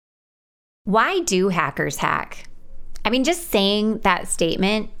Why do hackers hack? I mean, just saying that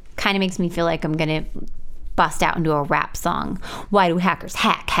statement kind of makes me feel like I'm going to bust out into a rap song. Why do hackers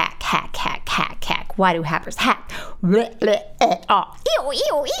hack, hack, hack, hack, hack, hack? Why do hackers hack?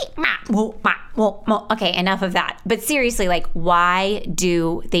 Okay, enough of that. But seriously, like, why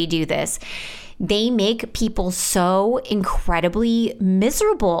do they do this? They make people so incredibly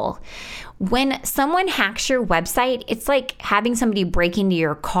miserable. When someone hacks your website, it's like having somebody break into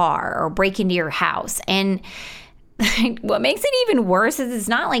your car or break into your house. And what makes it even worse is it's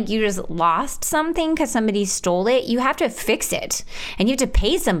not like you just lost something because somebody stole it. You have to fix it, and you have to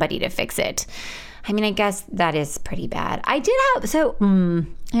pay somebody to fix it. I mean, I guess that is pretty bad. I don't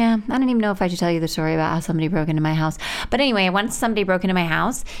even know if I should tell you the story about how somebody broke into my house. But anyway, once somebody broke into my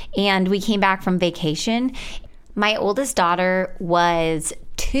house and we came back from vacation. My oldest daughter was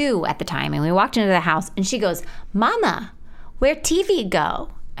 2 at the time, and we walked into the house and she goes, "Mama, where'd TV go?"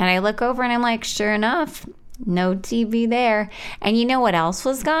 And I look over and I'm like, sure enough, no TV there. And you know what else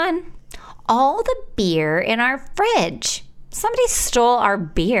was gone? All the beer in our fridge. Somebody stole our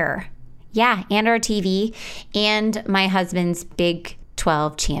beer. Yeah, and our TV and my husband's Big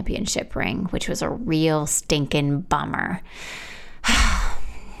 12 championship ring, which was a real stinking bummer.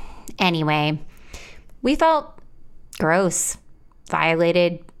 Anyway, we felt gross,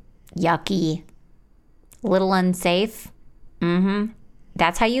 violated, yucky, little unsafe.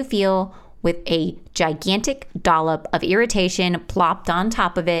 That's how you feel with a gigantic dollop of irritation plopped on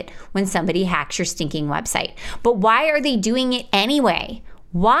top of it when somebody hacks your stinking website. But why are they doing it anyway?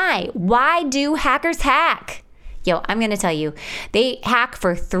 Why? Why do hackers hack? Yo, I'm going to tell you, they hack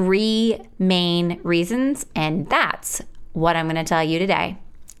for 3 main reasons, and that's what I'm going to tell you today.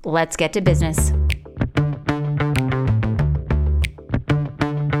 Let's get to business.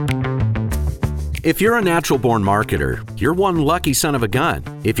 If you're a natural-born marketer, you're one lucky son of a gun.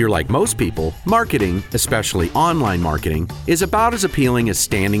 If you're like most people, marketing, especially online marketing, is about as appealing as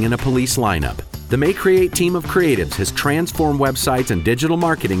standing in a police lineup. The May Create team of creatives has transformed websites and digital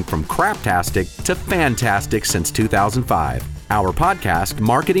marketing from craptastic to fantastic since 2005. Our podcast,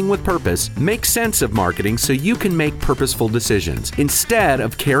 Marketing with Purpose, makes sense of marketing so you can make purposeful decisions instead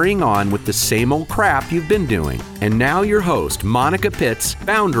of carrying on with the same old crap you've been doing. And now your host, Monica Pitts,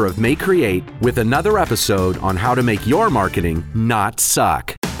 founder of May Create, with another episode on how to make your marketing not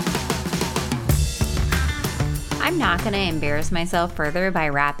suck. I'm not going to embarrass myself further by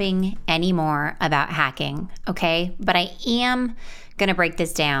rapping anymore about hacking, okay? But I am going to break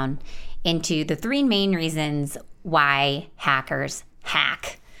this down into the 3 main reasons why hackers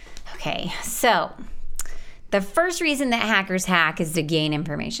hack. Okay, so the first reason that hackers hack is to gain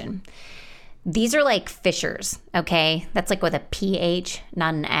information. These are like fishers, okay? That's like with a PH,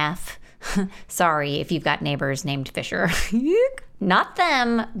 not an F. Sorry if you've got neighbors named Fisher. Not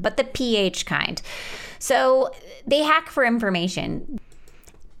them, but the PH kind. So they hack for information,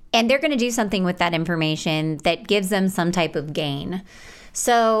 and they're going to do something with that information that gives them some type of gain.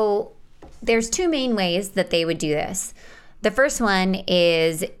 So there's 2 main ways that they would do this. The first one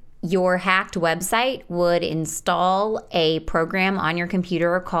is your hacked website would install a program on your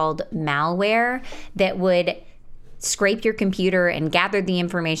computer called malware that would scrape your computer and gather the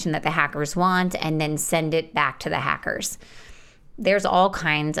information that the hackers want and then send it back to the hackers. There's all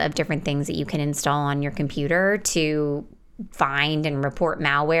kinds of different things that you can install on your computer to find and report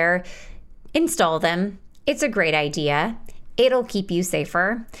malware. Install them. It's a great idea. It'll keep you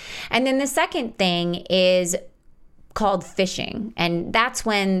safer. And then the second thing is called phishing. And that's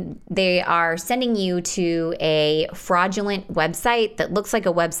when they are sending you to a fraudulent website that looks like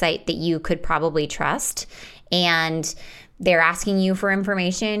a website that you could probably trust. And they're asking you for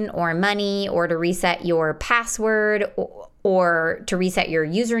information or money or to reset your password or to reset your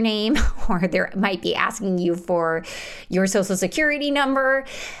username, or they might be asking you for your social security number.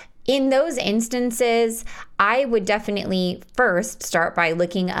 In those instances, I would definitely first start by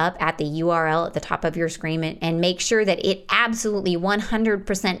looking up at the URL at the top of your screen and make sure that it absolutely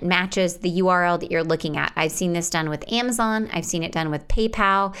 100% matches the URL that you're looking at. I've seen this done with Amazon. I've seen it done with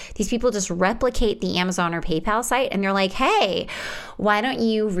PayPal. These people just replicate the Amazon or PayPal site and they're like, hey, why don't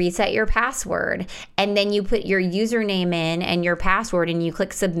you reset your password? And then you put your username in and your password and you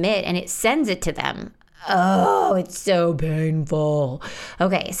click submit and it sends it to them. Oh, it's so painful.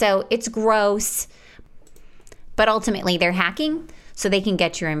 Okay, so it's gross, but ultimately they're hacking so they can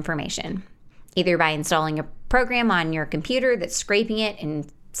get your information, either by installing a program on your computer that's scraping it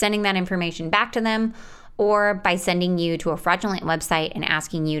and sending that information back to them, or by sending you to a fraudulent website and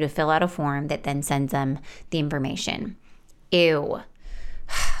asking you to fill out a form that then sends them the information. Ew.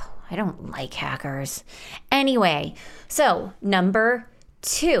 I don't like hackers. Anyway, so number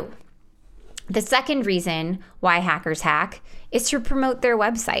 2. The second reason why hackers hack is to promote their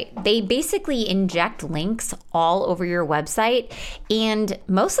website. They basically inject links all over your website, and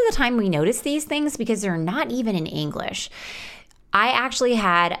most of the time we notice these things because they're not even in English. I actually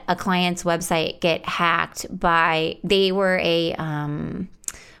had a client's website get hacked they were a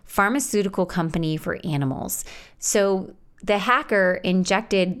pharmaceutical company for animals. So the hacker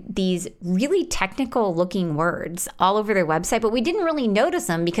injected these really technical looking words all over their website, but we didn't really notice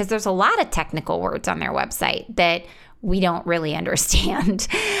them because there's a lot of technical words on their website that we don't really understand.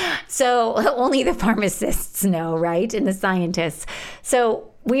 So only the pharmacists know, right? And the scientists.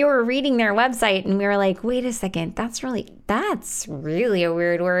 So we were reading their website and we were like, wait a second, that's really a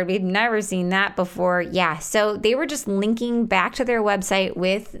weird word. We've never seen that before. Yeah. So they were just linking back to their website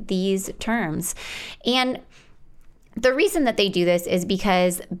with these terms. And the reason that they do this is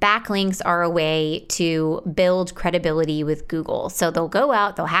because backlinks are a way to build credibility with Google. So they'll go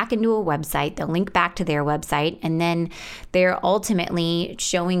out, they'll hack into a website, they'll link back to their website, and then they're ultimately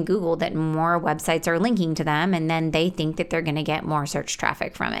showing Google that more websites are linking to them, and then they think that they're going to get more search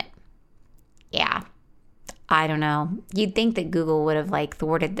traffic from it. Yeah, I don't know. You'd think that Google would have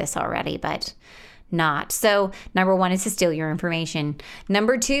thwarted this already, but not. So number 1 is to steal your information.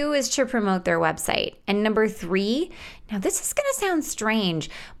 Number 2 is to promote their website. And number 3, now this is going to sound strange,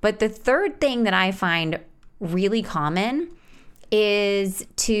 but the third thing that I find really common is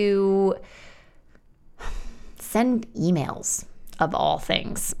to send emails, of all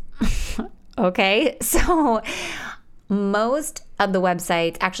things. Okay, so most of the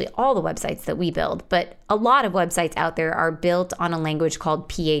websites, actually all the websites that we build, but a lot of websites out there are built on a language called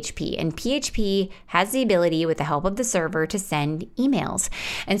PHP. And PHP has the ability, with the help of the server, to send emails.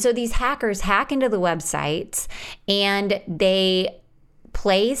 And so these hackers hack into the websites and they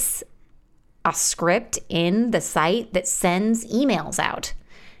place a script in the site that sends emails out.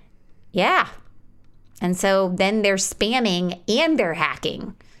 Yeah. And so then they're spamming and they're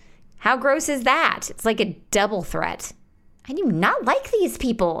hacking. How gross is that? It's like a double threat. I do not like these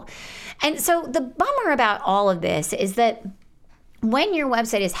people. And so the bummer about all of this is that when your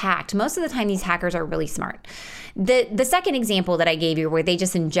website is hacked, most of the time these hackers are really smart. The second example that I gave you, where they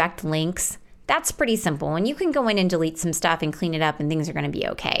just inject links, that's pretty simple. And you can go in and delete some stuff and clean it up and things are going to be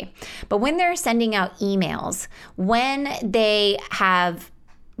okay. But when they're sending out emails, when they have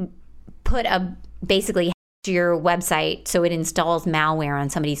put basically your website so it installs malware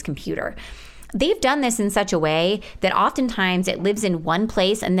on somebody's computer, they've done this in such a way that oftentimes it lives in one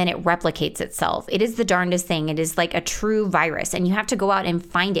place and then it replicates itself. It is the darndest thing. It is like a true virus, and you have to go out and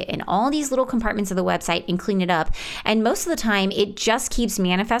find it in all these little compartments of the website and clean it up. And most of the time, it just keeps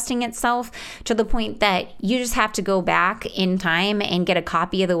manifesting itself to the point that you just have to go back in time and get a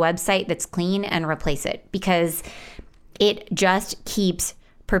copy of the website that's clean and replace it, because it just keeps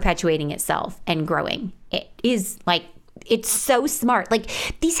perpetuating itself and growing. It is like, it's so smart. Like,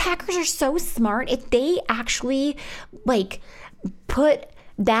 these hackers are so smart. If they actually put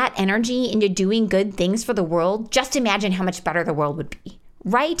that energy into doing good things for the world, just imagine how much better the world would be,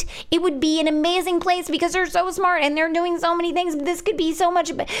 right? It would be an amazing place because they're so smart and they're doing so many things. This could be so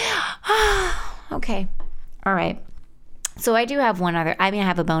much better. Okay. All right. So I do have I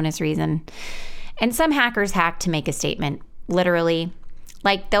have a bonus reason. And some hackers hack to make a statement, literally.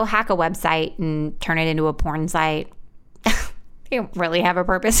 Like, they'll hack a website and turn it into a porn site. They don't really have a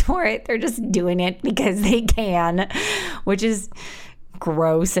purpose for it. They're just doing it because they can, which is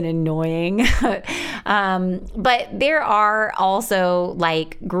gross and annoying. But there are also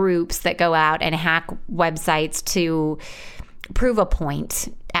groups that go out and hack websites to prove a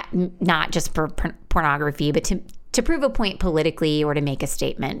point, not just for pornography, but to prove a point politically or to make a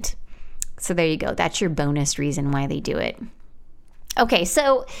statement. So there you go. That's your bonus reason why they do it. Okay,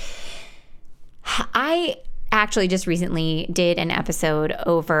 so I actually just recently did an episode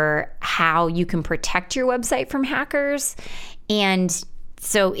over how you can protect your website from hackers. And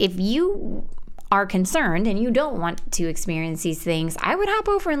so if you are concerned and you don't want to experience these things, I would hop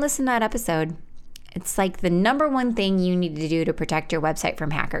over and listen to that episode. It's like the number one thing you need to do to protect your website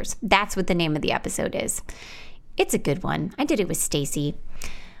from hackers. That's what the name of the episode is. It's a good one. I did it with Stacy.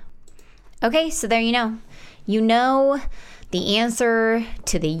 Okay, so there you know. You know the answer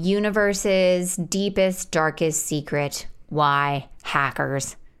to the universe's deepest, darkest secret: why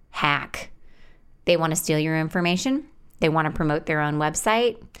hackers hack. They want to steal your information. They want to promote their own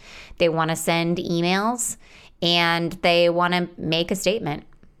website. They want to send emails, and they want to make a statement.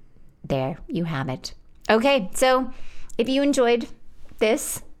 There you have it. Okay, so if you enjoyed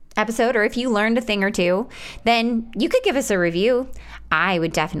this episode, or if you learned a thing or two, then you could give us a review. I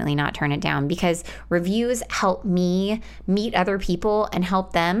would definitely not turn it down, because reviews help me meet other people and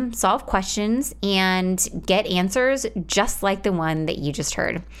help them solve questions and get answers just like the one that you just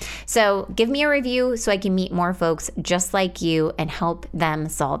heard. So give me a review so I can meet more folks just like you and help them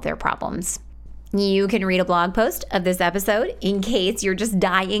solve their problems. You can read a blog post of this episode in case you're just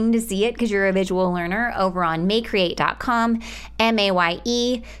dying to see it because you're a visual learner over on mayecreate.com,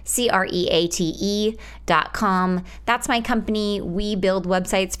 MAYECREATE.com. That's my company. We build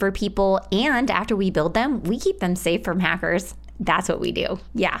websites for people, and after we build them, we keep them safe from hackers. That's what we do.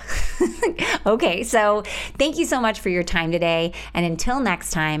 Yeah. Okay, so thank you so much for your time today. And until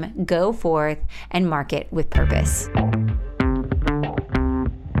next time, go forth and market with purpose.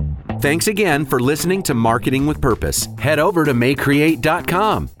 Thanks again for listening to Marketing with Purpose. Head over to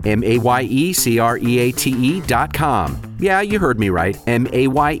mayecreate.com, MAYECREATE.com. Yeah, you heard me right,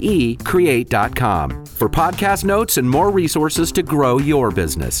 MAYECreate.com, for podcast notes and more resources to grow your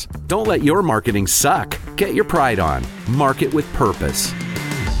business. Don't let your marketing suck. Get your pride on. Market with purpose.